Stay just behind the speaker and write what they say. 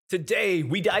Today,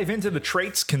 we dive into the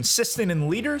traits consistent in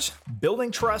leaders,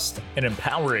 building trust, and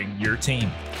empowering your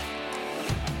team.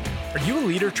 Are you a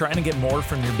leader trying to get more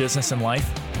from your business and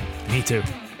life? Me too.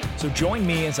 So join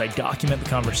me as I document the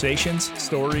conversations,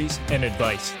 stories, and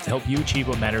advice to help you achieve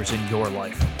what matters in your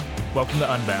life. Welcome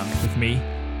to Unbound with me,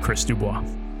 Chris Dubois.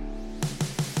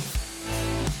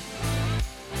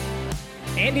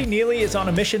 Andy Neillie is on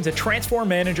a mission to transform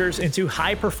managers into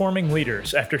high-performing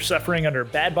leaders after suffering under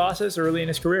bad bosses early in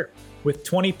his career. With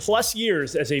 20 plus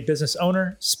years as a business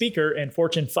owner, speaker, and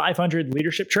Fortune 500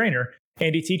 leadership trainer,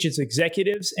 Andy teaches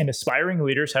executives and aspiring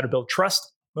leaders how to build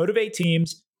trust, motivate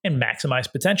teams, and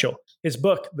maximize potential. His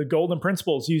book, The Golden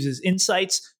Principles, uses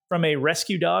insights from a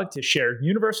rescue dog to share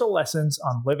universal lessons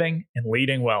on living and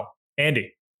leading well.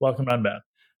 Andy, welcome to Unbound.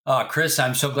 Chris,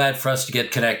 I'm so glad for us to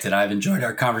get connected. I've enjoyed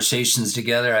our conversations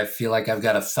together. I feel like I've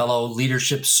got a fellow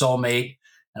leadership soulmate,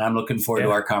 and I'm looking forward to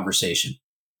our conversation.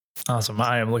 Awesome.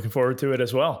 I am looking forward to it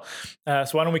as well.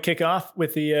 So why don't we kick off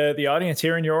with the audience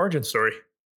here in your origin story?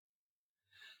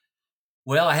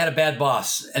 Well, I had a bad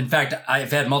boss. In fact,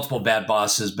 I've had multiple bad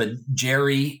bosses, but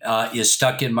Jerry is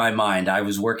stuck in my mind. I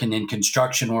was working in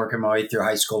construction, working my way through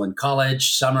high school and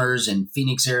college, summers in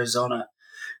Phoenix, Arizona,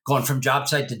 going from job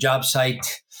site to job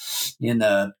site in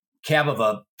the cab of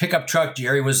a pickup truck.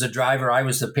 Jerry was the driver. I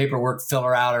was the paperwork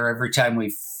filler-outer every time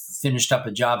we finished up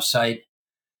a job site.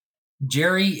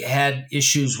 Jerry had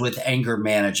issues with anger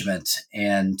management.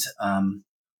 And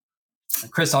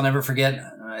Chris, I'll never forget,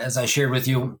 as I shared with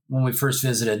you when we first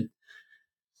visited,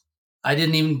 I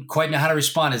didn't even quite know how to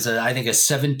respond as I think a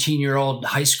 17-year-old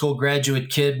high school graduate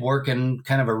kid working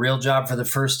kind of a real job for the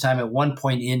first time. At one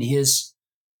point in his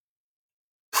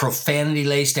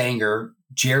profanity-laced anger,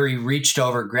 Jerry reached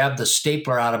over, grabbed the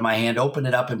stapler out of my hand, opened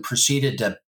it up, and proceeded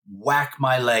to whack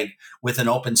my leg with an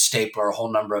open stapler a whole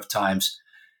number of times.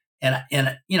 And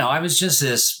I was just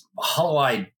this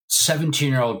hollow-eyed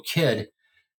 17-year-old kid.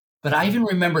 But I even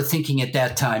remember thinking at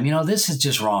that time, this is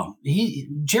just wrong.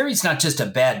 Jerry's not just a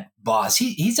bad boss.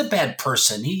 He's a bad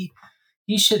person. He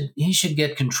should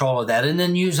get control of that. And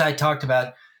then I talked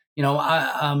about,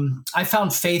 I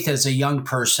found faith as a young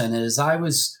person as I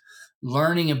was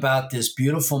learning about this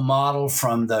beautiful model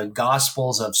from the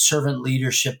Gospels of servant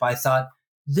leadership. I thought,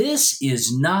 this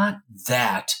is not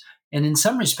that. And in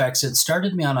some respects, it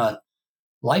started me on a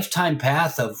lifetime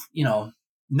path of,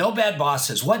 no bad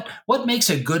bosses. What makes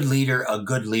a good leader a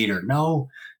good leader? No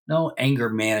anger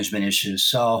management issues.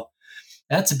 So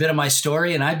that's a bit of my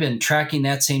story. And I've been tracking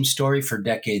that same story for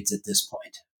decades at this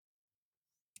point.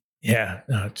 Yeah.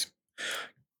 No, it's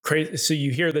crazy. So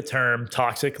you hear the term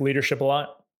toxic leadership a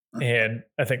lot. And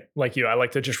I think, like you, I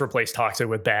like to just replace toxic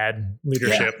with bad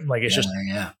leadership. Yeah. Like it's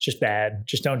just bad.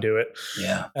 Just don't do it.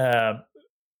 Yeah.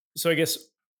 So I guess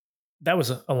that was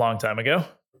a long time ago.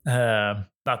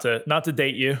 Not to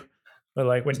date you, but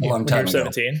like when you're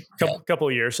 17, couple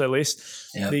of years at least.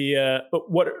 Yeah.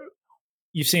 But what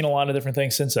you've seen a lot of different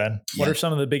things since then. What are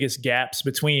some of the biggest gaps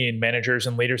between managers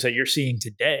and leaders that you're seeing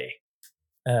today?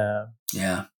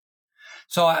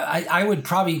 So I would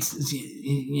probably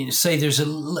say there's at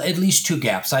least two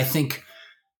gaps. I think,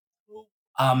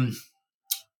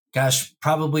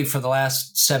 probably for the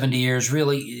last 7 to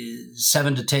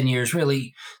 10 years,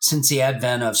 really, since the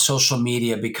advent of social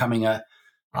media becoming a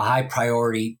high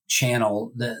priority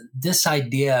channel, this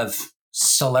idea of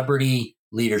celebrity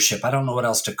leadership, I don't know what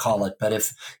else to call it, but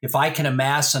if I can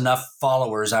amass enough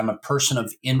followers, I'm a person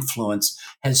of influence,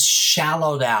 has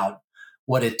shallowed out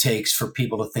what it takes for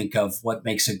people to think of what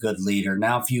makes a good leader.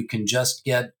 Now, if you can just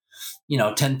get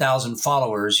 10,000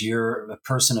 followers, you're a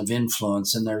person of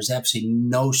influence, and there's absolutely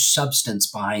no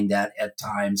substance behind that at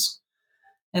times.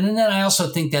 And then I also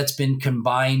think that's been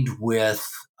combined with,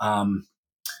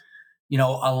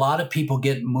 a lot of people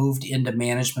get moved into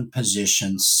management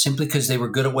positions simply because they were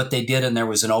good at what they did and there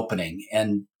was an opening.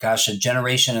 And a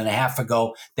generation and a half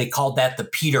ago, they called that the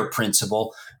Peter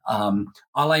principle.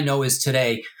 All I know is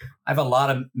today, I have a lot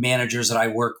of managers that I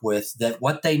work with that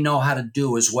what they know how to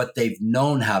do is what they've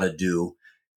known how to do.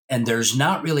 And there's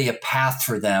not really a path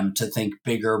for them to think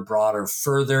bigger, broader,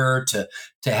 further, to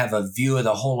have a view of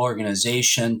the whole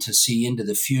organization, to see into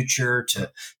the future,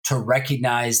 to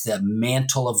recognize the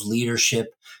mantle of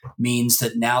leadership means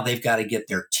that now they've got to get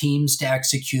their teams to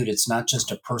execute. It's not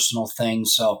just a personal thing.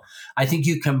 So I think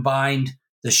you combined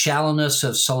the shallowness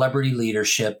of celebrity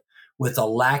leadership with a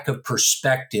lack of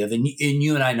perspective. And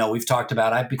you and I know we've talked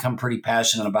about, I've become pretty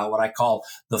passionate about what I call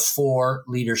the 4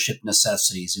 leadership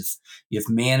necessities. If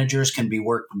managers can be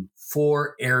working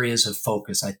 4 areas of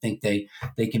focus, I think they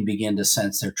can begin to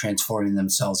sense they're transforming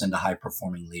themselves into high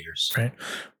performing leaders. Right.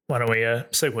 Why don't we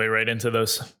segue right into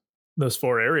those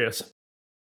 4 areas?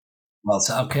 Well,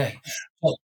 okay.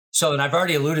 So, and I've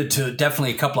already alluded to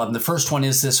definitely a couple of them. The first one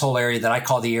is this whole area that I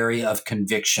call the area of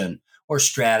conviction or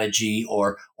strategy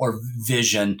or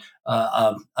vision.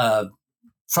 Frontline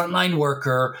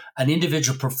worker, an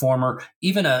individual performer,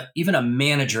 even a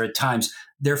manager at times,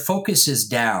 their focus is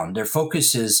down. Their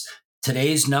focus is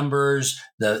today's numbers,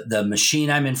 the machine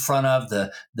I'm in front of,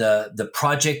 the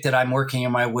project that I'm working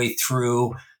my way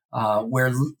through.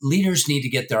 Where leaders need to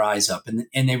get their eyes up,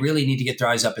 and they really need to get their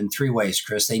eyes up in three ways,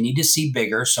 Chris. They need to see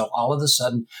bigger. So all of a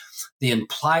sudden, the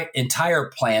entire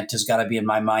plant has got to be in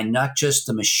my mind, not just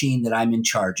the machine that I'm in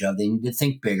charge of. They need to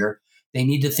think bigger. They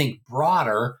need to think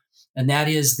broader. And that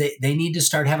is, they need to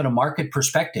start having a market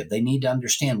perspective. They need to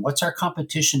understand, what's our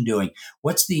competition doing?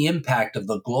 What's the impact of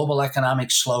the global economic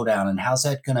slowdown? And how's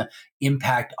that going to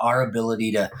impact our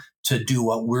ability to do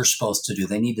what we're supposed to do?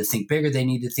 They need to think bigger. They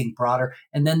need to think broader.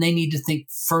 And then they need to think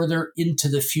further into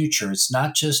the future. It's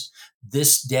not just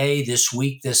this day, this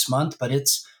week, this month, but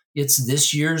it's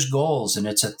this year's goals, and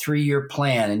it's a 3-year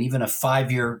plan and even a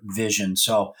 5-year vision.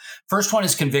 So first one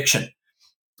is conviction.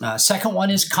 Second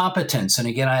one is competence. And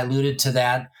again, I alluded to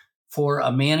that. For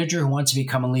a manager who wants to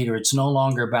become a leader, it's no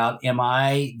longer about, am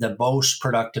I the most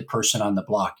productive person on the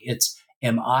block? It's,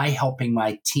 am I helping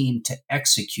my team to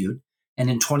execute?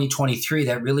 And in 2023,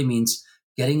 that really means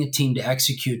getting a team to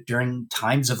execute during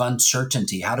times of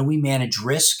uncertainty. How do we manage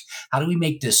risk? How do we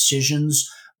make decisions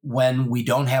when we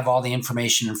don't have all the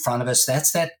information in front of us?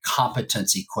 That's that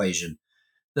competence equation.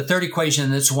 The third equation,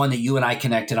 and it's one that you and I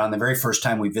connected on the very first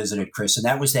time we visited, Chris, and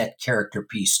that was that character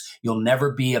piece. You'll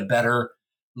never be a better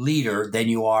leader than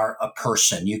you are a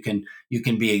person. You can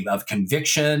be of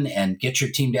conviction and get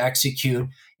your team to execute.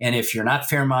 And if you're not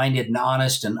fair-minded and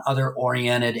honest and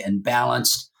other-oriented and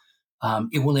balanced,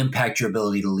 it will impact your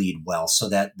ability to lead well. So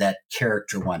that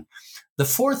character one. The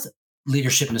fourth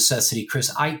leadership necessity, Chris,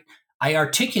 I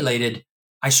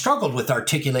struggled with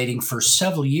articulating for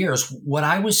several years what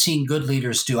I was seeing good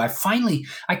leaders do. I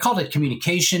called it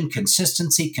communication,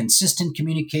 consistency, consistent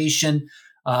communication.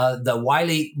 The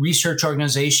Wiley Research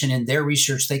Organization, in their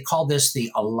research, they call this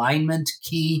the alignment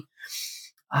key.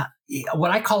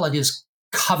 What I call it is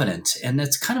covenant, and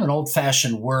it's kind of an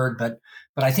old-fashioned word, but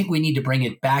I think we need to bring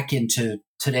it back into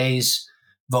today's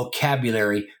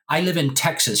vocabulary. I live in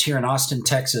Texas, here in Austin,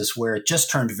 Texas, where it just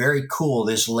turned very cool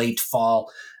this late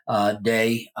fall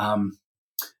day.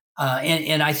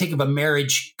 And I think of a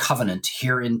marriage covenant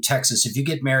here in Texas. If you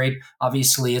get married,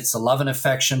 obviously it's the love and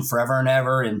affection forever and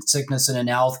ever, in sickness and in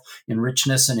health, in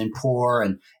richness and in poor,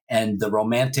 and the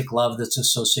romantic love that's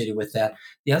associated with that.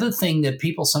 The other thing that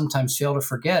people sometimes fail to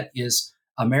forget is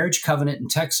a marriage covenant in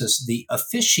Texas. The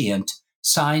officiant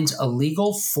signs a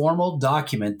legal formal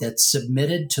document that's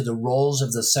submitted to the rolls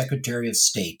of the Secretary of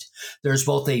State. There's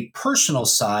both a personal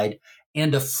side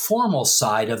and a formal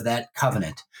side of that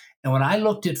covenant. And when I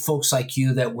looked at folks like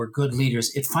you that were good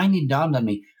leaders, it finally dawned on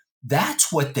me,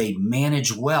 that's what they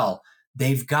manage well.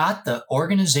 They've got the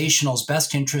organizational's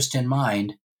best interest in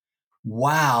mind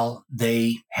while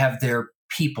they have their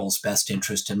people's best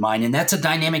interest in mind. And that's a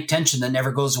dynamic tension that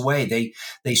never goes away.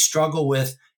 They struggle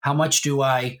with, how much do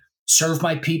I serve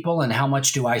my people and how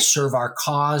much do I serve our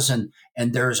cause? And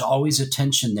there's always a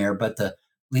tension there. But the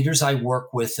leaders I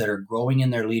work with that are growing in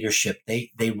their leadership,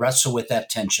 they wrestle with that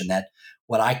tension, that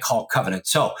what I call covenant.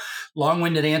 So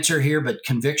long-winded answer here, but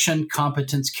conviction,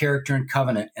 competence, character, and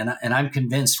covenant. And I'm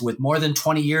convinced, with more than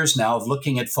 20 years now of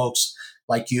looking at folks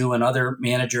like you and other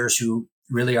managers who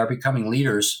really are becoming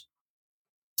leaders,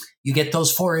 you get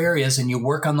those 4 areas and you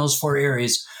work on those 4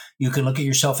 areas. You can look at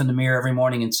yourself in the mirror every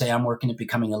morning and say, I'm working at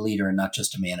becoming a leader and not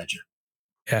just a manager.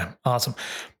 Yeah, awesome.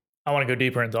 I want to go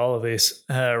deeper into all of these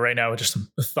right now with just some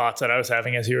thoughts that I was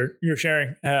having as you were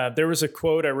sharing. There was a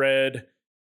quote I read,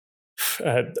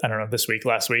 I don't know,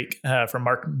 last week, from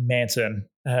Mark Manson.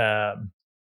 I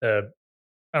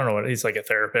don't know what, he's like a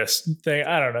therapist thing.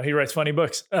 I don't know. He writes funny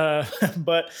books,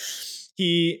 but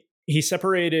he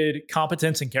separated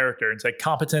competence and character and said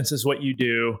competence is what you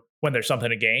do when there's something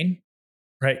to gain,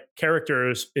 right? Character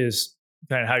is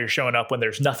kind of how you're showing up when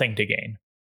there's nothing to gain.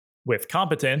 With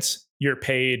competence, you're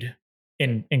paid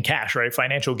in cash, right?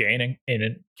 Financial gain, and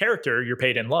in character, you're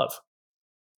paid in love.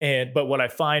 But what I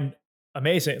find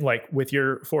amazing, like with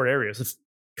your 4 areas,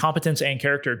 competence and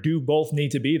character do both need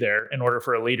to be there in order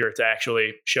for a leader to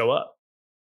actually show up,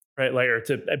 right? Like, or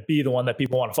to be the one that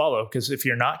people want to follow. Because if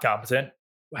you're not competent,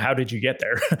 how did you get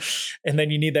there? And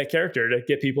then you need that character to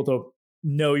get people to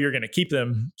know you're going to keep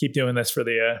doing this for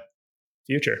the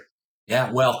future.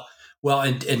 Yeah, well,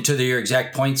 and to your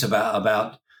exact points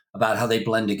about how they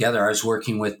blend together. I was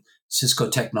working with Cisco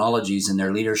Technologies and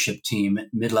their leadership team,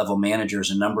 mid-level managers,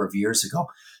 a number of years ago,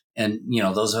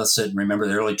 those of us that remember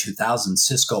the early 2000s,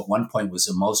 Cisco at one point was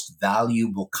the most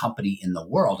valuable company in the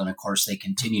world. And of course, they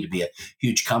continue to be a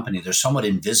huge company. They're somewhat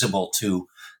invisible to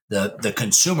the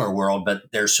consumer world,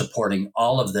 but they're supporting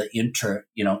all of the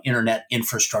internet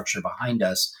infrastructure behind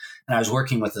us. And I was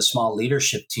working with a small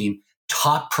leadership team,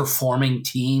 top performing,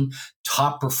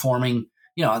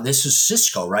 this is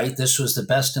Cisco, right? This was the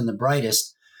best and the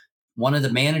brightest. One of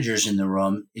the managers in the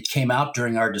room, it came out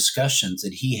during our discussions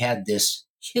that he had this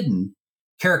hidden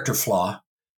character flaw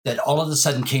that all of a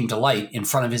sudden came to light in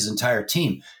front of his entire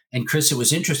team. And Chris, it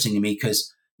was interesting to me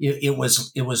because it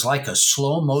was like a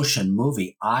slow motion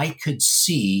movie. I could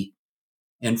see,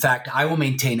 in fact, I will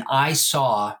maintain, I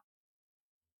saw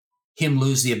him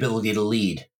lose the ability to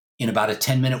lead in about a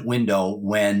 10-minute window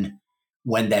when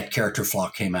that character flaw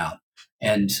came out.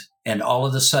 And all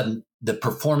of a sudden, the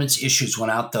performance issues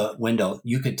went out the window.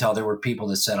 You could tell there were people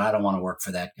that said, I don't want to work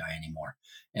for that guy anymore.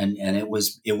 And it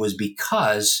was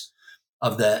because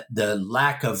of the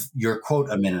lack of your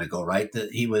quote a minute ago, right?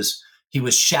 That he was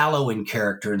shallow in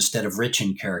character instead of rich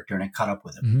in character, and it caught up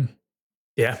with him. Mm-hmm.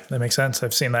 Yeah, that makes sense.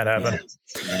 I've seen that happen.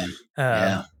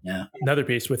 Yeah. Another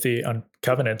piece with the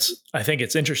covenants, I think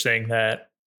it's interesting that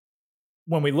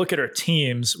when we look at our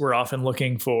teams, we're often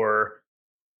looking for,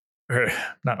 or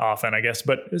not often, I guess,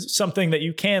 but something that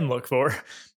you can look for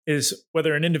is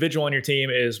whether an individual on your team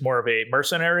is more of a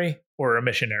mercenary or a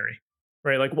missionary,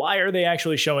 right? Like, why are they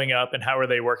actually showing up and how are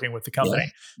they working with the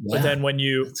company? Yeah. But then when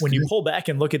you pull back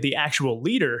and look at the actual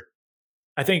leader,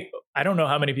 I don't know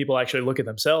how many people actually look at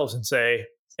themselves and say,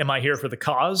 am I here for the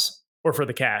cause or for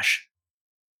the cash?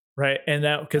 Right. And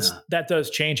that does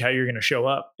change how you're going to show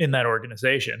up in that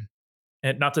organization.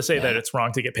 And not to say that it's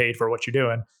wrong to get paid for what you're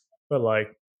doing, but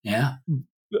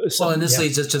and this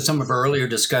leads us to some of our earlier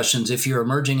discussions. If you're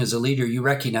emerging as a leader, you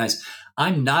recognize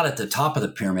I'm not at the top of the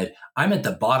pyramid. I'm at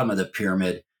the bottom of the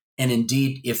pyramid. And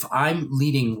indeed, if I'm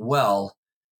leading well,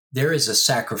 there is a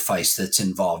sacrifice that's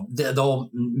involved. The old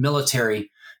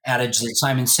military adage that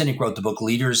Simon Sinek wrote the book,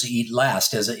 Leaders Eat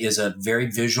Last, is a very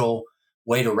visual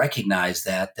way to recognize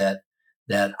that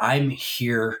I'm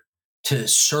here to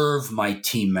serve my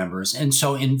team members. And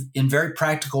so in very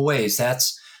practical ways,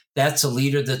 that's a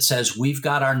leader that says we've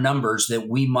got our numbers that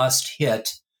we must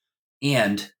hit.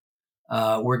 And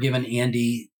we're giving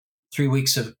Andy 3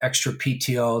 weeks of extra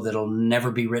PTO that'll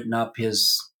never be written up.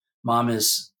 His mom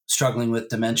is struggling with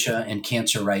dementia and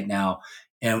cancer right now.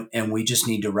 And we just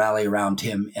need to rally around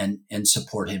him and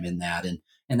support him in that.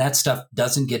 And that stuff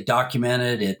doesn't get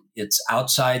documented. It's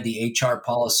outside the HR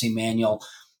policy manual.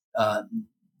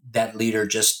 That leader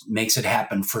just makes it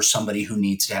happen for somebody who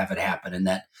needs to have it happen. And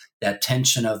that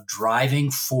tension of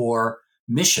driving for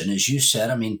mission, as you said,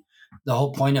 I mean, the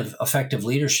whole point of effective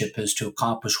leadership is to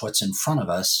accomplish what's in front of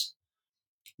us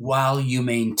while you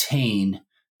maintain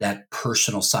that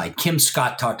personal side. Kim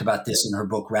Scott talked about this in her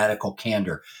book, Radical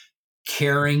Candor,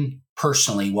 caring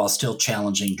personally while still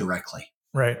challenging directly.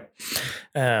 Right.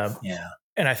 And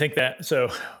I think so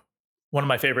one of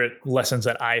my favorite lessons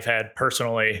that I've had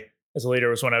personally as a leader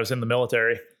was when I was in the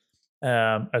military,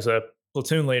 as a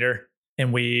platoon leader,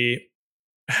 and we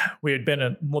had been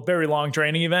a very long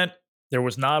training event. There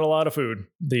was not a lot of food.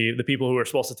 The people who were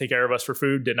supposed to take care of us for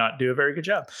food did not do a very good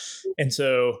job. And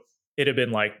so it had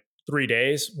been like 3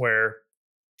 days where,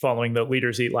 following the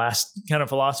leaders eat last kind of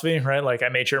philosophy, right? Like, I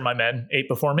made sure my men ate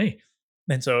before me.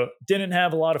 And so didn't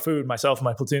have a lot of food. Myself and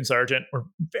my platoon sergeant were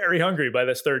very hungry by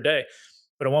this third day.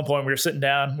 But at one point we were sitting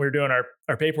down, we were doing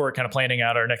our paperwork, kind of planning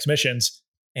out our next missions.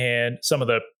 And some of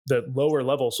the lower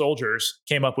level soldiers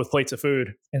came up with plates of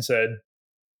food and said,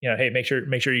 hey, make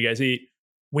sure you guys eat.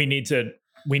 We need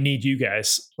you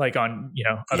guys,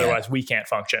 otherwise we can't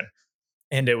function.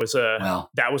 And it was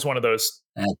that was one of those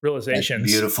realizations.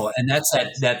 That's beautiful. And that's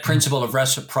that principle of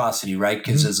reciprocity, right?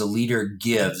 Because as a leader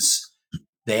gives,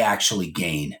 they actually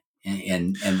gain.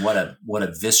 And what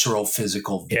a visceral,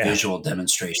 physical, visual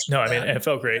demonstration. No, I mean, it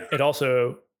felt great. It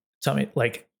also taught me,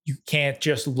 like, you can't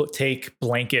just take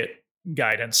blanket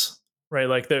guidance, right?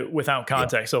 Like, without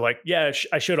context. So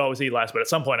I should always eat last, but at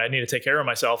some point I need to take care of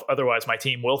myself. Otherwise my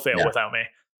team will fail without me.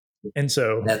 And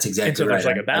so that's exactly right. There's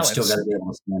like a balance. I've still got to be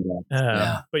able to stand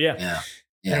that. But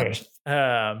Anyways,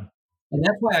 and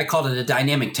that's why I called it a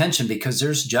dynamic tension, because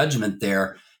there's judgment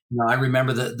there. I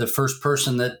remember the first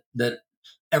person that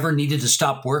ever needed to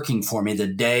stop working for me, the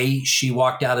day she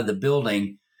walked out of the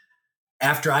building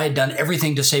after I had done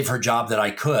everything to save her job that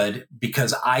I could,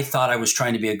 because I thought I was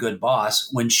trying to be a good boss.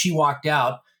 When she walked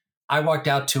out, I walked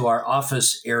out to our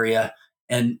office area,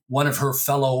 and one of her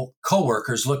fellow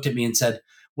coworkers looked at me and said,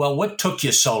 "Well, what took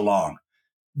you so long?"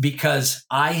 Because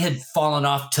I had fallen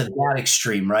off to that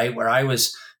extreme, right? Where I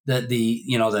was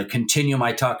the continuum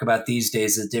I talk about these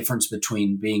days, the difference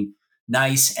between being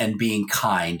nice and being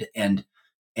kind. And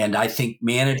I think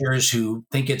managers who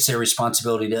think it's their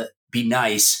responsibility to be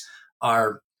nice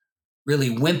are really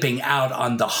wimping out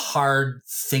on the hard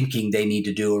thinking they need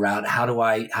to do around how do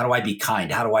I be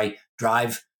kind? How do I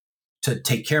drive to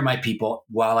take care of my people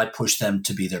while I push them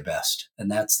to be their best? And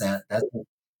that's a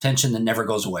tension that never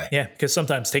goes away. Yeah, because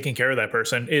sometimes taking care of that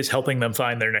person is helping them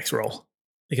find their next role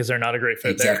because they're not a great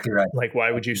fit Exactly there. right. Like,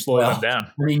 why would you slow Well, them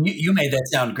down? I mean, you made that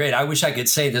sound great. I wish I could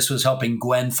say this was helping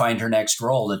Gwen find her next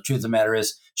role. The truth of the matter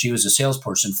is, she was a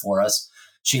salesperson for us.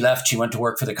 She left, she went to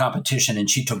work for the competition, and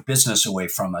she took business away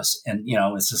from us. And,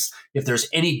 it's just, if there's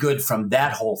any good from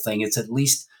that whole thing, it's at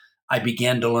least I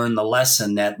began to learn the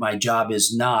lesson that my job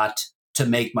is not to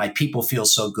make my people feel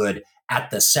so good at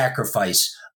the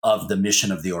sacrifice of the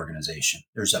mission of the organization.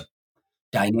 There's a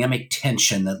dynamic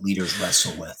tension that leaders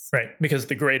wrestle with. Right. Because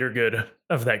the greater good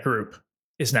of that group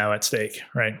is now at stake.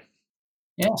 Right.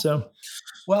 Yeah. So,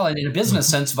 well, and in a business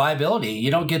sense, viability,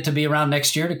 you don't get to be around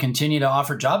next year to continue to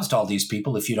offer jobs to all these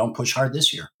people if you don't push hard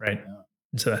this year. Right.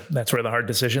 So that's where the hard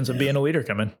decisions of being a leader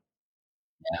come in.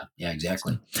 Yeah,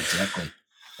 exactly. Exactly.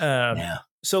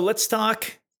 So let's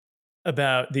talk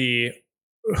about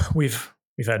we've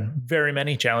had very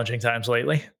many challenging times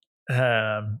lately.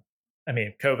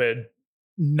 COVID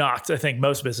knocked, I think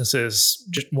most businesses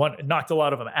knocked a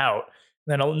lot of them out,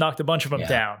 then knocked a bunch of them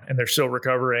down, and they're still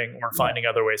recovering or finding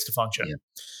other ways to function. Yeah.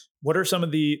 What are some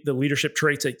of the leadership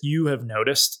traits that you have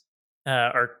noticed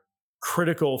are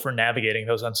critical for navigating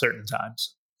those uncertain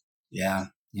times? Yeah.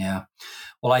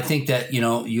 Well, I think that,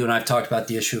 you and I have talked about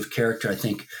the issue of character. I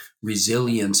think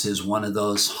resilience is one of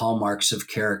those hallmarks of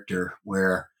character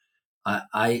where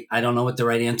I don't know what the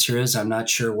right answer is. I'm not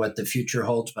sure what the future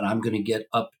holds, but I'm going to get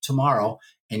up tomorrow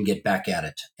and get back at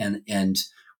it. And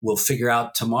we'll figure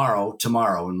out tomorrow,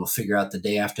 and we'll figure out the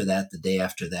day after that.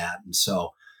 And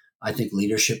so I think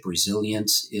leadership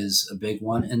resilience is a big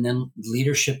one. And then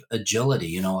leadership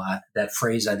agility, that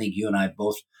phrase I think you and I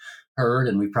both heard,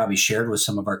 and we probably shared with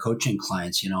some of our coaching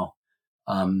clients,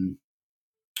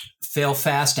 fail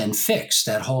fast and fix,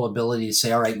 that whole ability to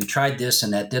say, all right, we tried this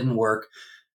and that didn't work.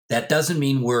 That doesn't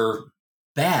mean we're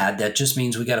bad. That just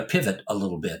means we got to pivot a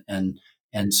little bit.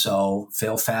 And so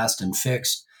fail fast and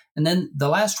fix. And then the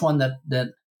last one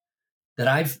that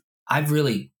I've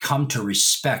really come to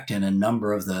respect in a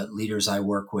number of the leaders I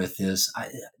work with is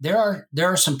there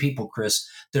are some people, Chris,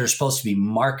 that are supposed to be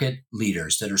market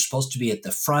leaders, that are supposed to be at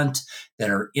the front, that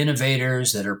are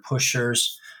innovators, that are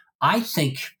pushers. I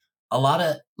think a lot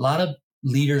of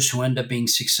leaders who end up being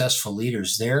successful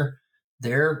leaders,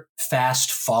 they're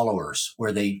fast followers,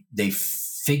 where they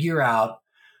figure out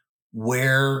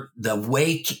where the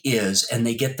wake is and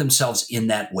they get themselves in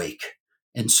that wake.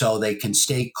 And so they can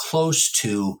stay close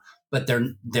to, but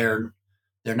they're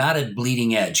not at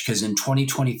bleeding edge, because in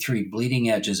 2023, bleeding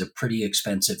edge is a pretty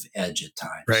expensive edge at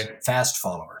times. Right. Fast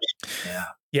followers.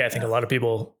 Yeah. I think a lot of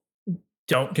people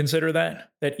don't consider that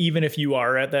even if you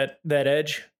are at that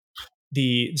edge,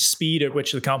 the speed at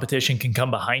which the competition can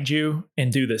come behind you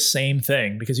and do the same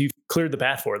thing because you've cleared the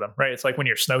path for them, right? It's like when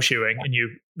you're snowshoeing and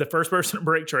the first person to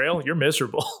break trail, you're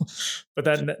miserable. But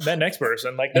then that next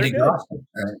person, like, they're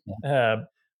good.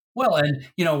 Well, and,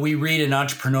 we read in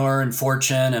Entrepreneur and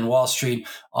Fortune and Wall Street,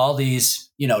 all these,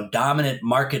 dominant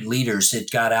market leaders that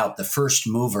got out, the first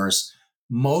movers.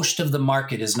 Most of the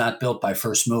market is not built by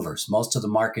first movers. Most of the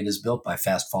market is built by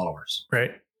fast followers.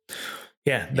 Right.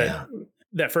 Yeah.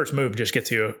 That first move just gets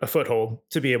you a foothold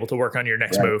to be able to work on your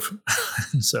next move.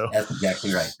 So that's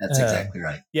exactly right. Exactly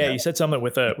right. Yeah. You said something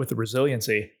with the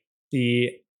resiliency.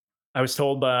 I was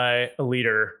told by a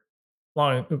leader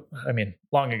long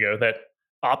ago that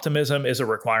optimism is a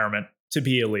requirement to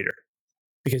be a leader,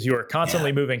 because you are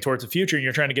constantly moving towards the future and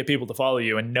you're trying to get people to follow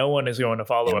you, and no one is going to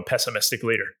follow a pessimistic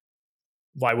leader.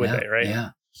 Why would they? Right. Yeah.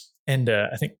 And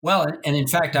I think, and in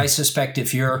fact, I suspect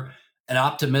if you're an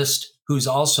optimist who's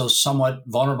also somewhat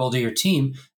vulnerable to your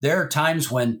team, there are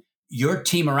times when your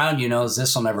team around you knows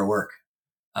this will never work.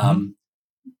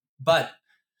 But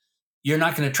you're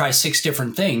not going to try 6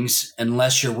 different things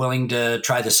unless you're willing to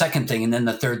try the second thing and then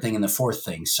the third thing and the fourth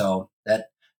thing. So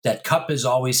that cup is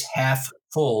always half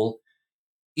full,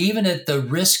 even at the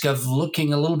risk of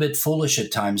looking a little bit foolish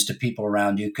at times to people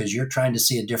around you, because you're trying to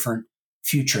see a different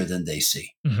future than they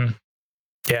see. Mm-hmm.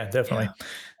 Yeah, definitely.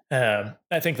 Yeah.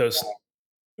 I think those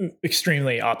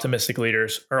extremely optimistic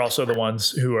leaders are also the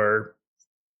ones who are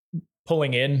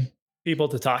pulling in people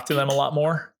to talk to them a lot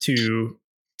more to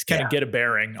kind of get a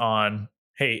bearing on,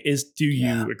 hey, do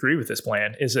you agree with this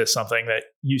plan? Is this something that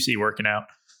you see working out?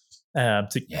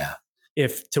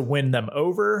 To win them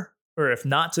over, or if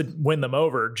not to win them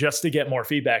over, just to get more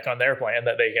feedback on their plan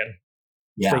that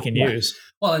Yeah, they can yeah. use.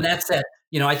 Well, and that's that.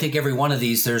 I think every one of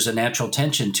these, there's a natural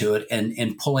tension to it,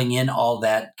 and pulling in all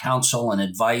that counsel and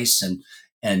advice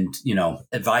and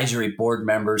advisory board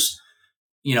members,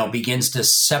 begins to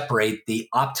separate the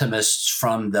optimists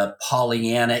from the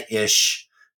Pollyanna-ish.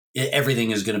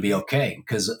 Everything is going to be okay,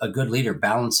 because a good leader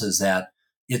balances that.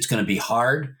 It's going to be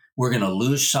hard. We're going to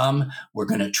lose some. We're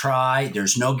going to try.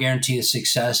 There's no guarantee of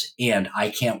success, and I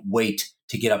can't wait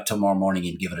to get up tomorrow morning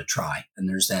and give it a try. And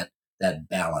there's that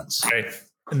balance. Right.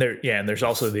 And there's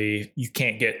also you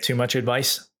can't get too much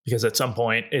advice, because at some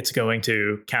point it's going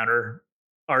to counter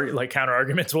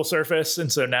arguments will surface.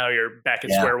 And so now you're back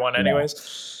at square one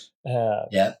anyways.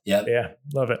 Yeah.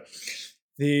 Love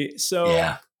it.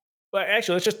 But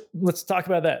actually let's talk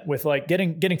about that with like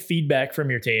getting feedback from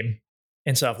your team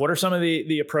and stuff. What are some of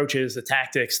the approaches, the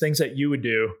tactics, things that you would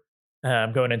do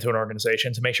going into an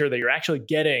organization to make sure that you're actually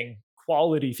getting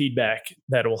quality feedback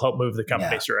that will help move the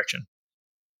company's direction?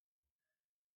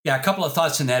 Yeah, a couple of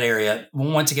thoughts in that area.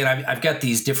 Once again, I've got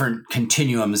these different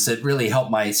continuums that really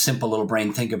help my simple little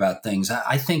brain think about things.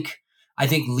 I think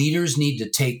leaders need to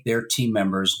take their team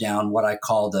members down what I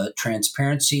call the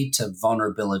transparency to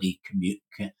vulnerability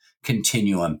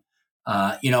continuum.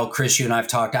 Chris, you and I've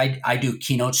talked. I do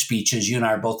keynote speeches. You and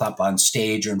I are both up on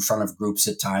stage or in front of groups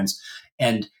at times,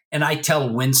 and I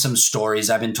tell winsome stories.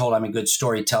 I've been told I'm a good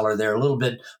storyteller. They're a little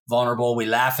bit vulnerable. We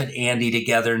laugh at Andy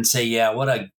together and say, "Yeah,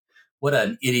 what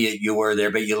an idiot you were there,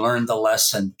 but you learned the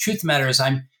lesson." Truth of the matter is,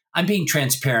 I'm being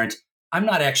transparent. I'm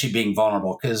not actually being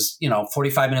vulnerable, because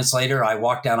 45 minutes later, I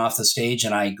walk down off the stage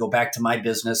and I go back to my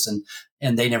business,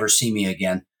 and they never see me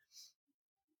again.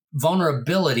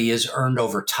 Vulnerability is earned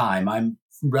over time. I'm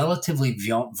relatively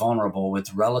vulnerable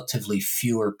with relatively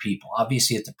fewer people.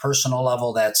 Obviously, at the personal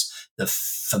level, that's the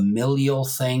familial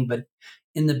thing. But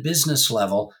in the business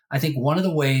level, I think one of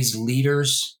the ways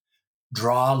leaders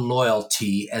draw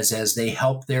loyalty as they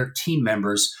help their team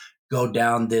members go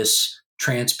down this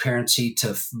transparency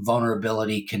to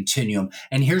vulnerability continuum.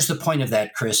 And here's the point of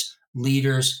that, Chris.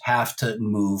 Leaders have to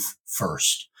move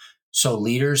first. So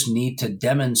leaders need to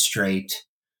demonstrate,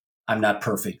 I'm not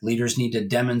perfect. Leaders need to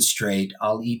demonstrate,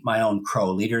 I'll eat my own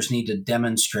crow. Leaders need to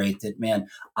demonstrate that, man,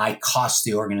 I cost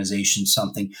the organization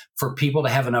something. For people to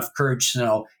have enough courage to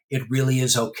know it really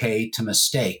is okay to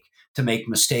make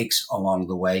mistakes along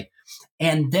the way.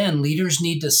 And then leaders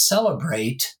need to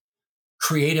celebrate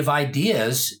creative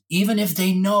ideas, even if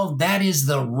they know that is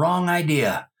the wrong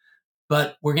idea.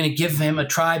 But we're going to give him a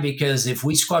try, because if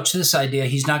we squelch this idea,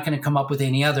 he's not going to come up with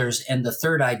any others. And the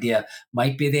third idea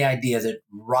might be the idea that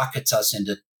rockets us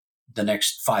into the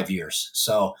next 5 years.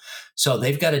 So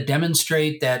they've got to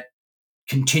demonstrate that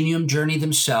continuum journey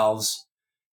themselves.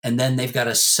 And then they've got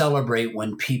to celebrate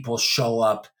when people show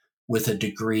up with a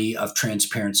degree of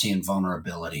transparency and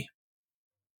vulnerability.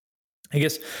 I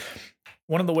guess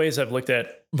one of the ways I've looked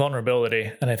at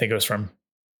vulnerability, and I think it was from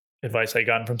advice I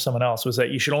gotten from someone else, was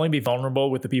that you should only be vulnerable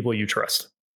with the people you trust,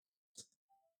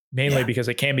 mainly because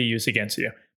it can be used against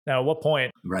you. Now, at what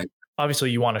point, right?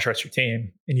 Obviously you want to trust your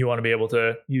team and you want to be able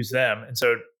to use them. And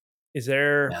so is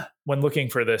there, when looking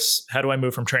for this, how do I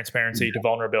move from transparency to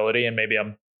vulnerability? And maybe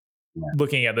I'm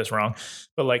looking at this wrong,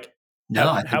 but like,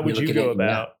 how would you go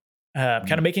about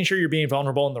kind of making sure you're being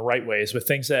vulnerable in the right ways with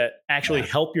things that actually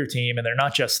help your team, and they're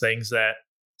not just things that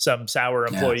some sour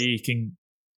employee can,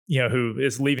 who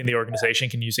is leaving the organization,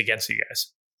 can use against you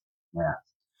guys?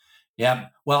 Yeah.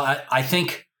 Well, I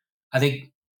think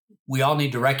we all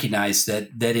need to recognize that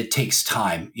it takes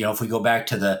time. If we go back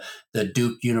to the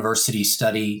Duke University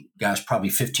study, probably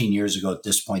 15 years ago at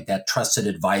this point, that trusted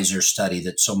advisor study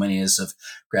that so many of us have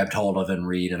grabbed hold of and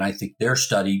read. And I think their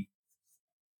study,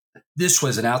 this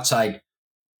was an outside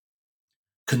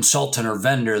consultant or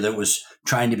vendor that was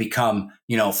trying to become,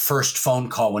 first phone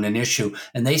call when an issue.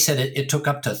 And they said it took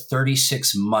up to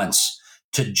 36 months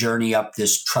to journey up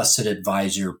this trusted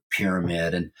advisor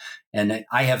pyramid. And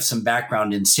I have some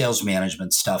background in sales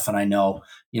management stuff. And I know,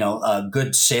 a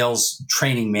good sales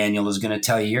training manual is going to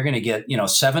tell you, you're going to get,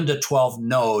 7 to 12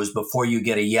 no's before you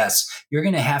get a yes. You're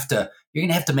going to have to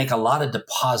make a lot of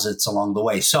deposits along the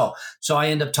way. So I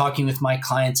end up talking with my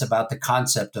clients about the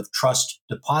concept of trust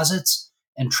deposits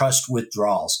and trust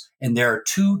withdrawals. And there are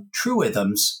two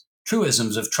truisms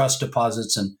of trust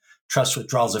deposits and trust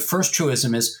withdrawals. The first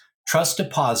truism is trust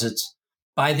deposits,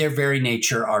 by their very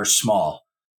nature, are small.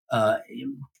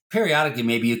 Periodically,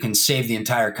 maybe you can save the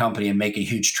entire company and make a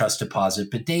huge trust deposit,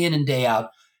 but day in and day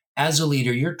out, as a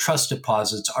leader, your trust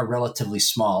deposits are relatively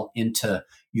small into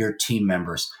your team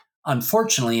members.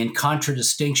 Unfortunately, in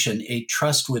contradistinction, a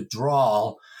trust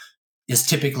withdrawal is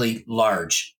typically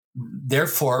large.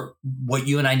 therefore, what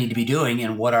you and I need to be doing,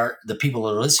 and what the people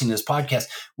that are listening to this podcast,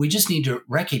 we just need to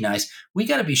recognize we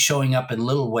got to be showing up in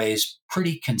little ways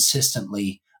pretty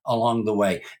consistently along the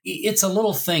way. It's a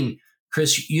little thing,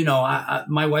 Chris.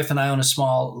 My wife and I own a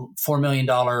small $4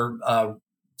 million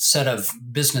set of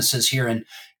businesses here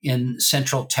in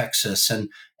Central Texas, and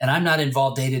I'm not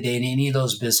involved day to day in any of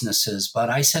those businesses, but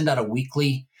I send out a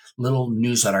weekly little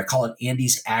newsletter. I call it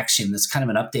Andy's Axiom. That's kind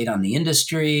of an update on the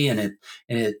industry, and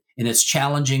it's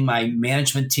challenging my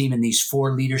management team in these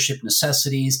 4 leadership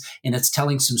necessities, and it's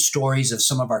telling some stories of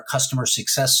some of our customer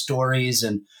success stories,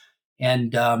 and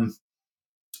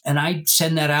I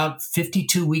send that out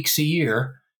 52 weeks a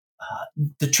year.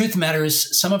 The truth of the matter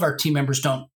is, some of our team members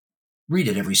don't read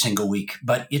it every single week,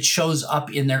 but it shows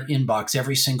up in their inbox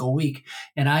every single week.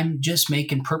 And I'm just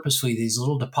making purposefully these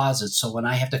little deposits. So when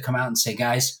I have to come out and say,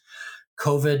 guys,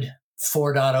 COVID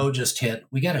 4.0 just hit,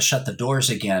 we got to shut the doors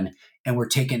again. And we're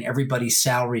taking everybody's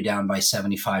salary down by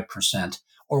 75%,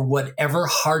 or whatever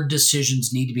hard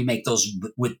decisions need to be made. Those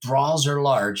withdrawals are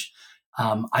large.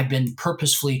 I've been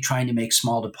purposefully trying to make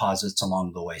small deposits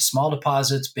along the way. Small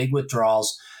deposits, big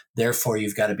withdrawals. Therefore,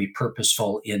 you've got to be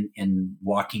purposeful in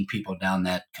walking people down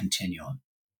that continuum.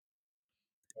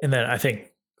 And then I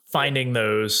think finding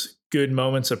those good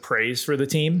moments of praise for the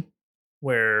team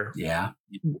where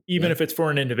even if it's for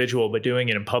an individual, but doing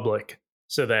it in public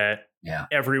so that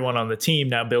everyone on the team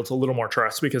now builds a little more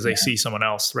trust because they see someone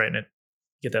else, right? And it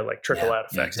get that like trickle out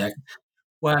effect. Yeah, exactly.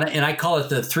 Well, and I call it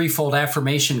the 3-fold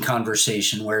affirmation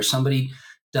conversation, where somebody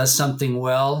does something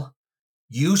well,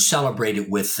 you celebrate it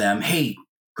with them. Hey,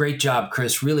 great job,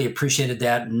 Chris. Really appreciated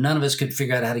that. None of us could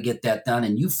figure out how to get that done,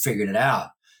 and you figured it out.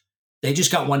 They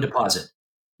just got 1 deposit.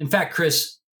 In fact,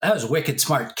 Chris, that was wicked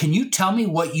smart. Can you tell me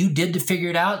what you did to figure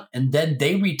it out? And then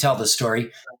they retell the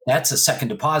story. That's a 2nd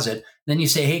deposit. Then you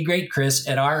say, hey, great, Chris,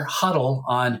 at our huddle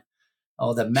on,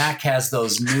 the Mac has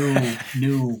those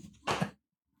new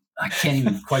I can't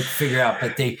even quite figure out,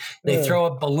 but they throw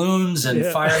up balloons and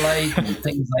firelight and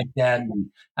things like that.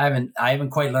 And I haven't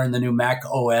quite learned the new Mac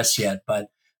OS yet, but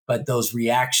those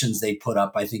reactions they put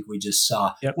up, I think we just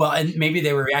saw. Yep. Well, and maybe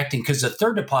they were reacting because the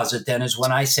 3rd deposit then is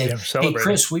when I say, hey,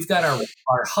 Chris, we've got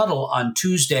our huddle on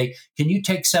Tuesday. Can you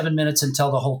take 7 minutes and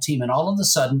tell the whole team? And all of a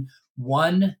sudden,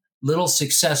 1 little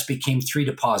success became 3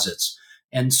 deposits.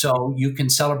 And so you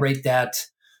can celebrate that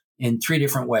in 3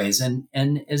 different ways. And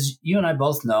as you and I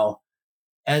both know,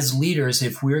 as leaders,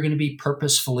 if we're going to be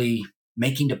purposefully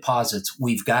making deposits,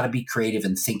 we've got to be creative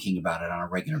and thinking about it on a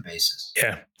regular basis.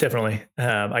 Yeah, definitely.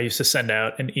 I used to send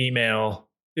out an email.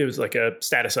 It was like a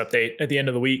status update at the end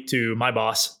of the week to my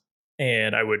boss,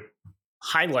 and I would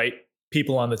highlight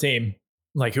people on the team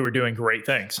like who were doing great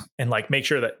things and like make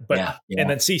sure that, and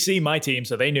then CC my team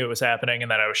so they knew it was happening and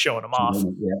that I was showing them off.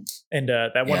 And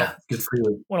that good for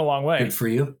you. Went a long way. Good for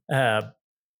you.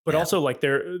 But also like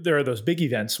there are those big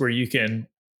events where you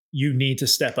need to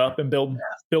step up and build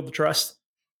the trust.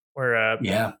 Where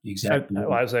exactly.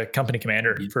 I was a company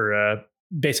commander for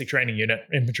basic training unit,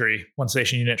 infantry, 1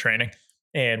 station unit training,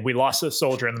 and we lost a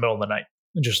soldier in the middle of the night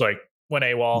and just like went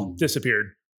AWOL,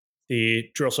 disappeared. The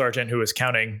drill sergeant who was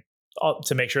counting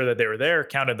to make sure that they were there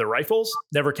counted the rifles,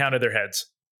 never counted their heads,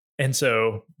 and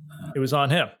so it was on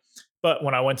him. But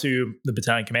when I went to the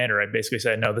battalion commander, I basically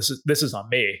said, no, this is on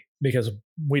me because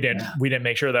we didn't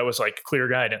make sure that was like clear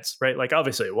guidance, right? Like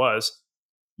obviously it was.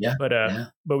 But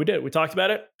we did. We talked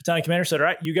about it. Battalion commander said, all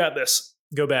right, you got this.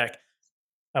 Go back.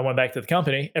 I went back to the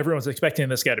company. Everyone's expecting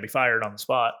this guy to be fired on the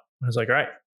spot. I was like, all right,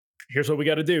 here's what we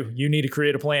got to do. You need to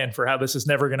create a plan for how this is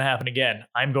never going to happen again.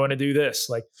 I'm going to do this.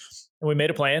 And we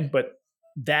made a plan, but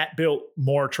that built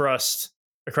more trust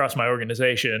across my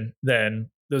organization than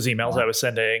those emails I was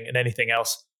sending and anything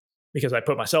else, because I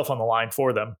put myself on the line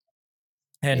for them.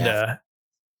 And,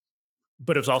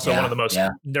 but it was also one of the most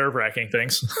nerve-wracking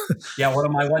things. One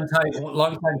of my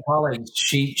longtime colleagues,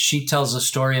 she tells a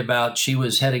story about she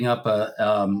was heading up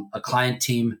a client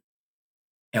team,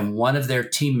 and one of their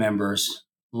team members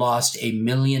lost $1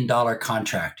 million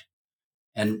contract.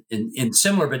 And in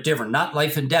similar but different, not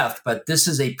life and death, but this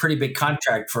is a pretty big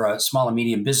contract for a small and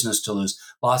medium business to lose.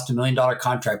 Lost $1 million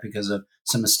contract because of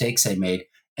some mistakes they made,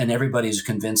 and everybody's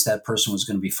convinced that person was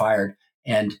going to be fired.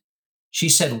 And she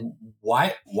said,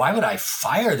 why would I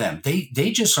fire them?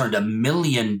 They just learned $1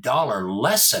 million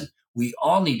lesson. We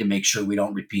all need to make sure we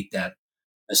don't repeat that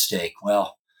mistake.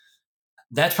 Well,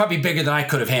 that's probably bigger than I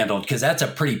could have handled, because that's a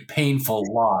pretty painful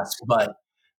loss.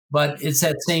 But it's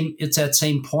that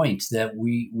same point that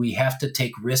we have to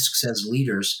take risks as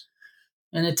leaders.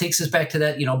 And it takes us back to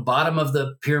that, bottom of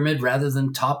the pyramid rather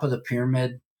than top of the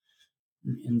pyramid.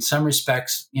 In some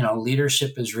respects,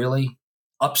 leadership is really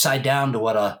upside down to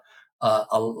what a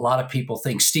lot of people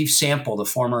think. Steve Sample, the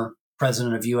former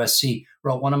president of USC,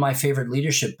 wrote one of my favorite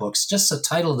leadership books. Just the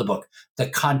title of the book, The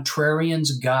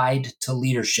Contrarian's Guide to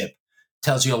Leadership,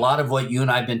 tells you a lot of what you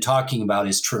and I have been talking about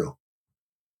is true.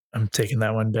 I'm taking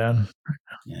that one down.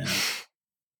 Yeah. In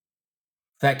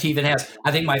fact, he even has,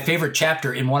 I think, my favorite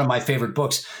chapter in one of my favorite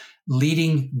books,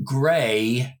 Leading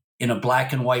Gray in a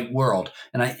Black and White World.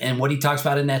 And what he talks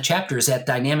about in that chapter is that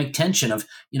dynamic tension of,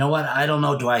 you know what, I don't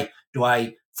know, do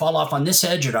I fall off on this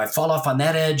edge or do I fall off on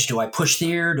that edge? Do I push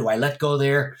there? Do I let go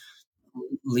there?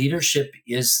 Leadership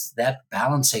is that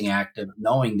balancing act of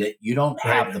knowing that you don't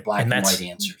have the black and white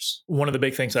answers. One of the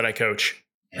big things that I coach.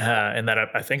 And that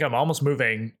I think I'm almost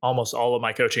moving almost all of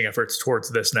my coaching efforts towards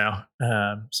this now.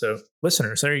 So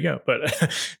listeners, there you go.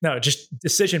 But no, just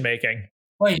decision making.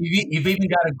 Well, you've even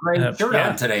got a gray shirt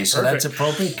on today. So perfect. That's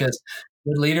appropriate because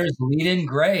good leaders lead in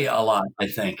gray a lot, I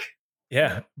think.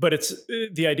 Yeah. But it's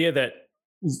the idea that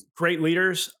great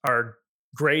leaders are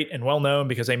great and well-known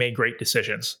because they made great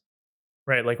decisions,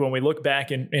 right? Like when we look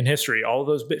back in history, all of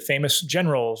those famous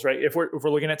generals, right? If we're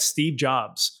looking at Steve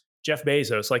Jobs, Jeff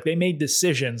Bezos, like they made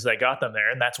decisions that got them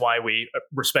there. And that's why we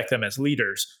respect them as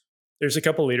leaders. There's a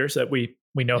couple leaders that we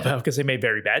know about because they made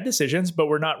very bad decisions, but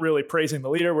we're not really praising the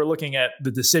leader. We're looking at the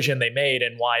decision they made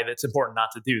and why it's important not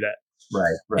to do that.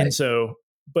 Right. And so,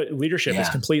 but leadership is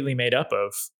completely made up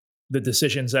of the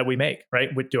decisions that we make, right?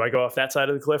 Do I go off that side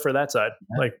of the cliff or that side?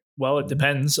 Yeah. Like, well, it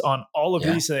depends on all of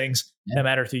these things that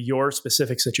matter to your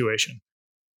specific situation.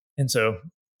 And so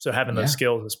having those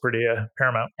skills is pretty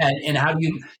paramount. And how do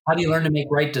you learn to make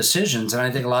right decisions? And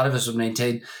I think a lot of us would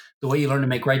maintain the way you learn to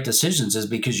make right decisions is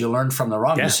because you learned from the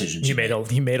wrong decisions. You made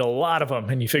a lot of them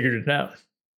and you figured it out.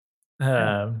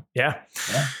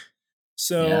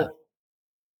 So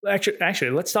actually,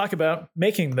 let's talk about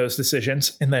making those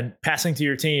decisions and then passing to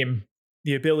your team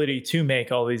the ability to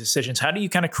make all these decisions. How do you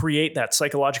kind of create that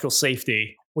psychological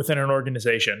safety within an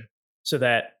organization so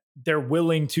that they're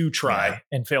willing to try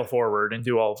and fail forward and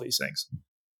do all of these things?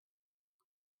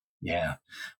 Yeah.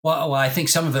 Well, I think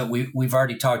some of it we've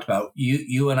already talked about.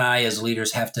 You and I as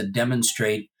leaders have to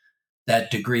demonstrate that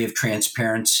degree of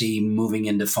transparency moving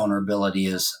into vulnerability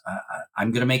is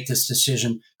I'm going to make this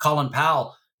decision. Colin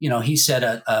Powell, he said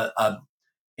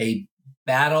a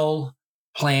battle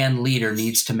plan leader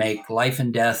needs to make life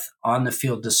and death on the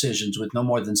field decisions with no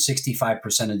more than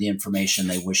 65% of the information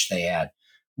they wish they had.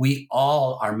 We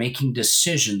all are making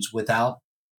decisions without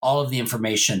all of the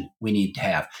information we need to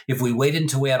have. If we waited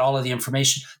until we had all of the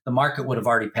information, the market would have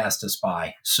already passed us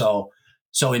by. So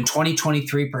in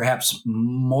 2023, perhaps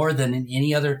more than in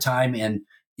any other time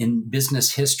in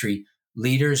business history,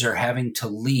 leaders are having to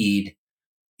lead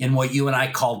in what you and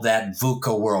I called that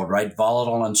VUCA world, right?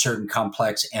 Volatile, uncertain,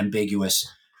 complex, ambiguous.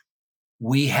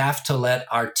 We have to let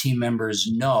our team members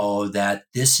know that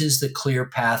this is the clear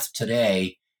path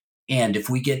today. And if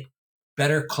we get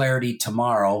better clarity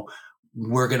tomorrow,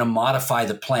 we're going to modify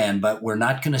the plan, but we're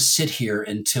not going to sit here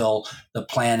until the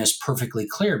plan is perfectly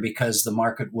clear because the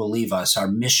market will leave us. Our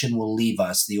mission will leave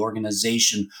us. The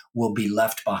organization will be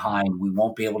left behind. We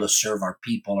won't be able to serve our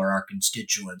people or our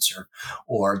constituents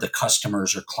or the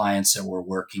customers or clients that we're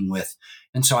working with.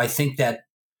 And so I think that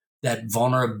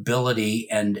vulnerability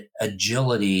and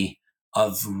agility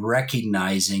of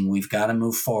recognizing we've got to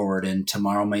move forward and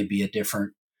tomorrow may be a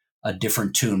different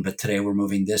tune, but today we're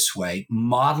moving this way,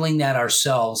 modeling that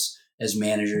ourselves as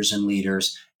managers and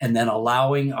leaders, and then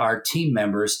allowing our team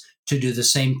members to do the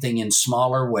same thing in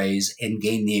smaller ways and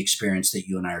gain the experience that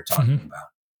you and I are talking about.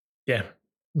 Yeah,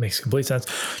 makes complete sense.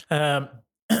 So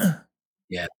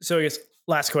I guess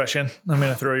last question I'm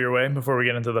going to throw your way before we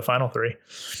get into the final three.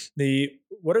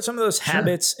 What are some of those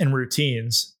habits and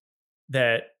routines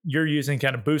that you're using to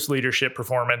kind of boost leadership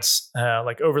performance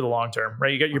like over the long term,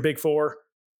 right? You got your big four.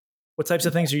 What types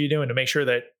of things are you doing to make sure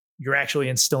that you're actually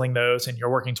instilling those and you're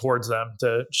working towards them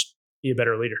to just be a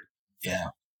better leader?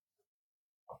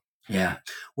 Yeah.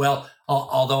 Well,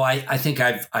 although I think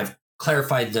I've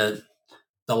clarified the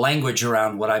language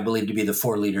around what I believe to be the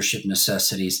four leadership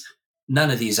necessities,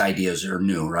 none of these ideas are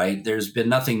new, right? There's been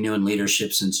nothing new in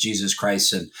leadership since Jesus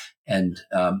Christ and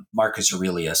Marcus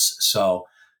Aurelius.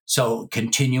 So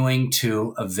continuing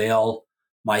to avail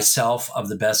myself of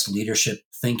the best leadership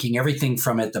thinking, everything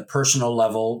from at the personal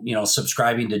level,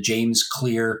 subscribing to James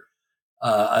Clear's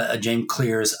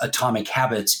Atomic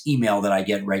Habits email that I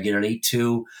get regularly,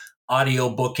 to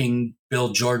audio booking Bill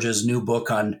George's new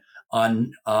book on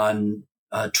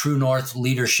True North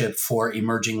leadership for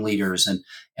emerging leaders,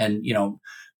 and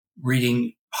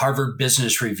reading Harvard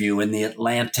Business Review and The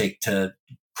Atlantic to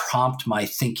prompt my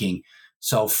thinking.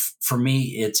 So for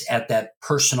me, it's at that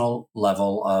personal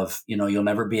level of, you'll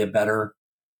never be a better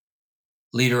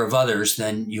leader of others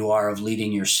than you are of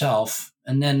leading yourself.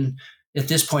 And then at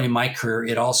this point in my career,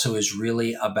 it also is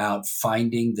really about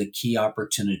finding the key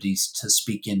opportunities to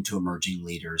speak into emerging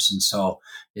leaders. And so,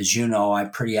 as you know, I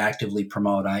pretty actively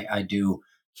promote, I do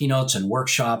keynotes and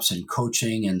workshops and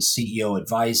coaching and CEO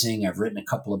advising. I've written a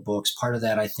couple of books. Part of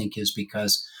that, I think, is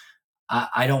because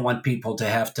I don't want people to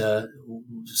have to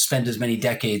spend as many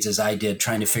decades as I did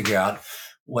trying to figure out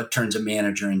what turns a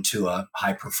manager into a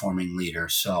high performing leader.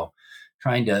 So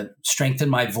trying to strengthen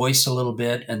my voice a little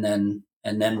bit and then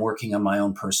working on my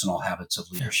own personal habits of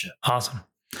leadership. Awesome.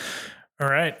 All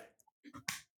right.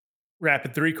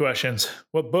 Rapid 3 questions.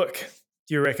 What book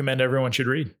do you recommend everyone should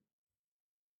read?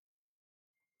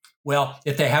 Well,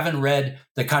 if they haven't read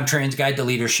The Contrarian's Guide to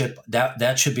Leadership,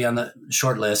 that should be on the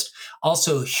short list.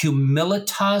 Also,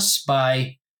 Humilitas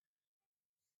by,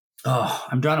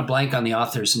 I'm drawing a blank on the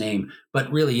author's name.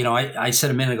 But really, I said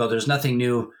a minute ago, there's nothing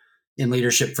new in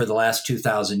leadership for the last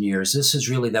 2,000 years. This is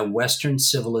really the Western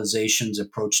civilization's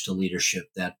approach to leadership,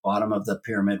 that bottom of the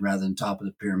pyramid rather than top of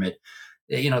the pyramid.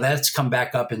 That's come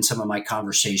back up in some of my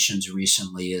conversations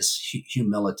recently is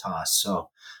humilitas.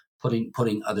 So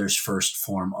putting others first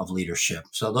form of leadership.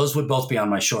 So those would both be on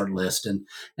my short list. And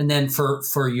then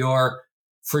for your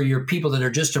people that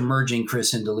are just emerging,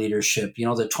 Chris, into leadership,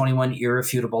 the 21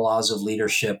 Irrefutable Laws of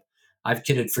Leadership. I've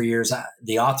kidded for years.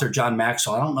 The author, John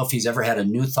Maxwell, I don't know if he's ever had a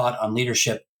new thought on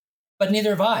leadership, but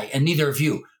neither have I, and neither have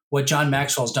you. What John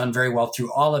Maxwell's done very well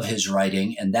through all of his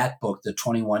writing, and that book, The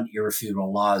 21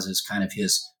 Irrefutable Laws, is kind of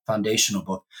his foundational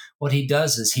book. What he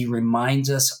does is he reminds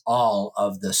us all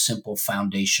of the simple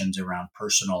foundations around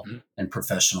personal and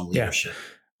professional leadership.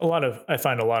 Yeah. I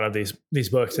find a lot of these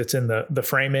books, it's in the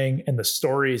framing and the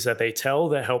stories that they tell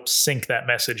that help sink that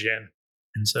message in.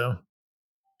 And so,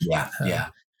 yeah,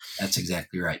 that's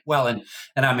exactly right. Well, and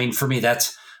I mean, for me,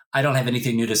 I don't have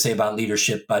anything new to say about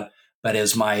leadership, but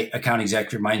as my account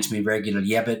exec reminds me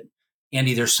regularly, but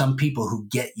Andy, there's some people who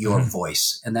get your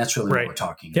voice, and that's really what we're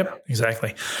talking about. Yep,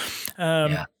 exactly.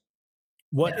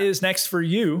 What is next for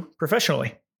you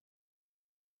professionally?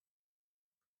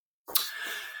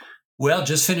 Well,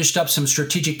 just finished up some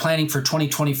strategic planning for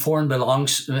 2024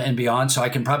 and beyond, so I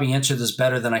can probably answer this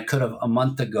better than I could have a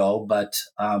month ago, but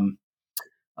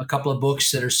a couple of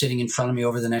books that are sitting in front of me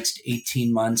over the next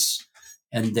 18 months,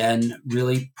 and then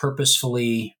really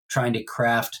purposefully trying to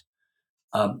craft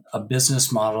a business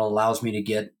model allows me to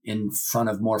get in front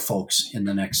of more folks in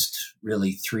the next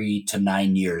really 3 to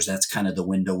 9 years. That's kind of the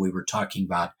window we were talking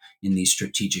about in these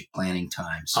strategic planning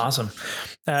times. Awesome.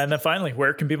 And then finally,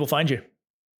 where can people find you?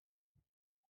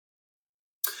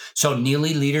 So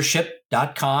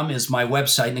neillieleadership.com is my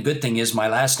website. And the good thing is my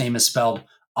last name is spelled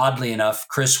oddly enough,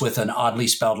 Chris with an oddly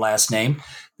spelled last name,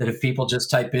 that if people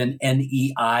just type in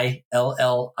Neillie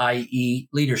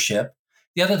leadership.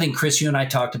 The other thing, Chris, you and I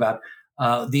talked about,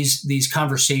 these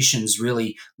conversations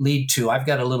really lead to, I've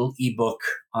got a little ebook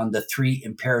on the 3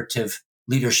 imperative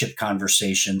leadership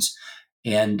conversations.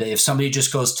 And if somebody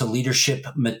just goes to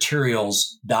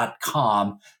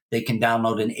leadershipmaterials.com, they can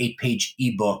download an 8-page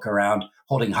ebook around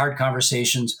holding hard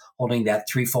conversations, holding that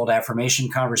 3-fold affirmation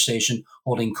conversation,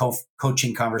 holding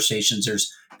coaching conversations.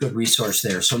 There's a good resource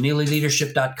there. So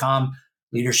neillieleadership.com,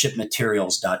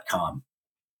 leadershipmaterials.com.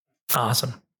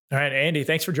 Awesome. All right, Andy,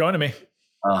 thanks for joining me.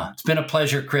 It's been a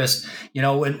pleasure, Chris.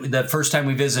 When the first time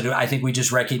we visited, I think we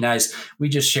just recognized we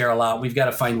just share a lot. We've got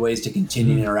to find ways to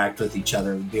continue to interact with each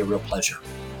other. It would be a real pleasure.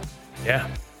 Yeah,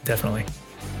 definitely.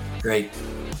 Great.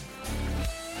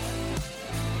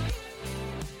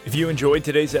 If you enjoyed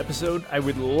today's episode, I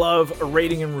would love a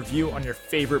rating and review on your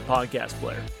favorite podcast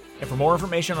player. And for more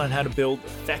information on how to build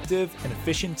effective and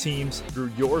efficient teams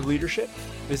through your leadership,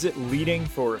 visit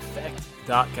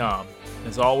leadingforeffect.com.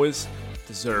 As always,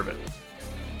 deserve it.